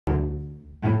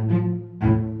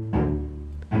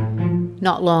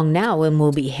Not long now and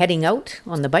we'll be heading out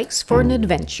on the bikes for an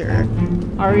adventure.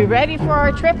 Are we ready for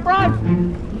our trip, Rod?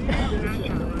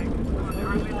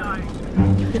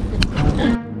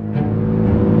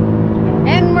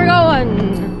 And we're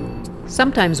going!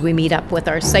 Sometimes we meet up with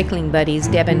our cycling buddies,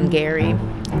 Deb and Gary,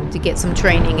 to get some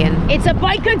training in. It's a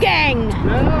biker gang!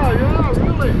 Yeah,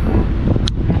 really.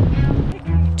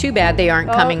 Too bad they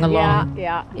aren't coming along.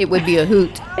 Yeah. It would be a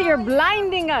hoot. You're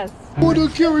blinding us! Want to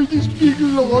carry this big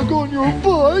log on your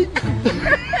bike?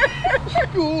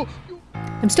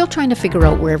 I'm still trying to figure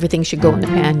out where everything should go in the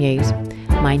panniers.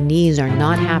 My knees are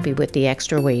not happy with the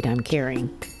extra weight I'm carrying.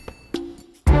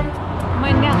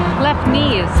 My left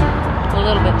knee is a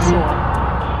little bit sore.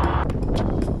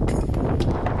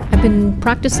 I've been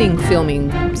practicing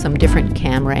filming some different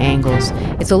camera angles.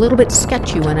 It's a little bit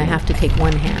sketchy when I have to take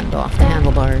one hand off the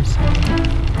handlebars,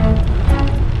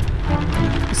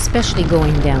 especially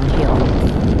going downhill.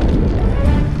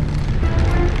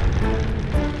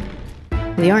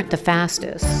 They aren't the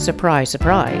fastest, surprise,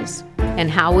 surprise. And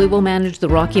how we will manage the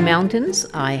Rocky Mountains,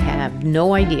 I have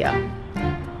no idea.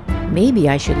 Maybe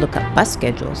I should look up bus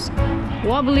schedules.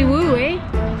 Wobbly woo, eh?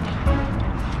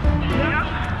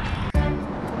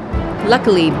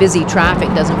 Luckily, busy traffic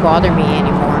doesn't bother me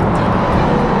anymore.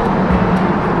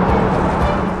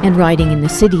 And riding in the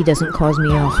city doesn't cause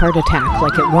me a heart attack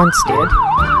like it once did.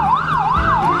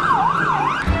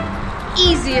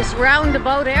 Easiest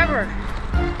roundabout ever.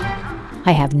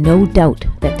 I have no doubt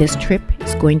that this trip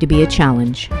is going to be a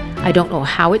challenge. I don't know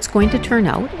how it's going to turn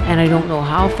out, and I don't know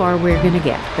how far we're going to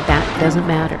get, but that doesn't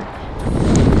matter.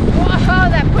 Whoa,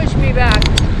 that pushed me back.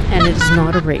 And it's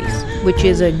not a race, which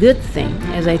is a good thing,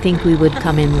 as I think we would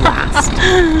come in last.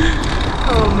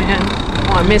 Oh man,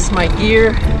 I missed my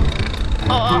gear.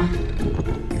 Oh.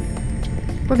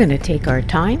 We're going to take our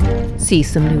time, see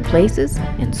some new places,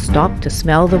 and stop to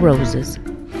smell the roses.